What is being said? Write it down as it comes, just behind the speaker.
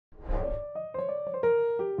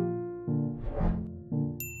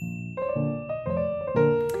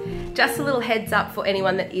Just a little heads up for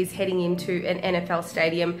anyone that is heading into an NFL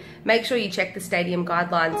stadium, make sure you check the stadium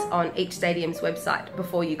guidelines on each stadium's website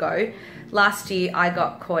before you go. Last year I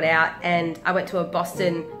got caught out and I went to a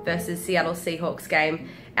Boston versus Seattle Seahawks game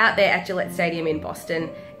out there at Gillette Stadium in Boston,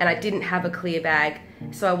 and I didn't have a clear bag,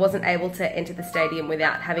 so I wasn't able to enter the stadium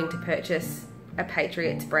without having to purchase a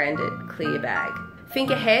Patriots branded clear bag. Think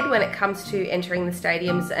ahead when it comes to entering the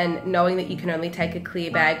stadiums and knowing that you can only take a clear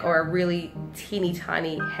bag or a really teeny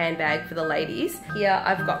tiny handbag for the ladies. Here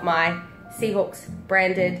I've got my Seahawks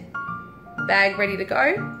branded bag ready to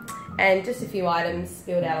go and just a few items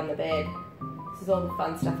spilled out on the bed. This is all the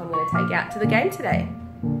fun stuff I'm going to take out to the game today.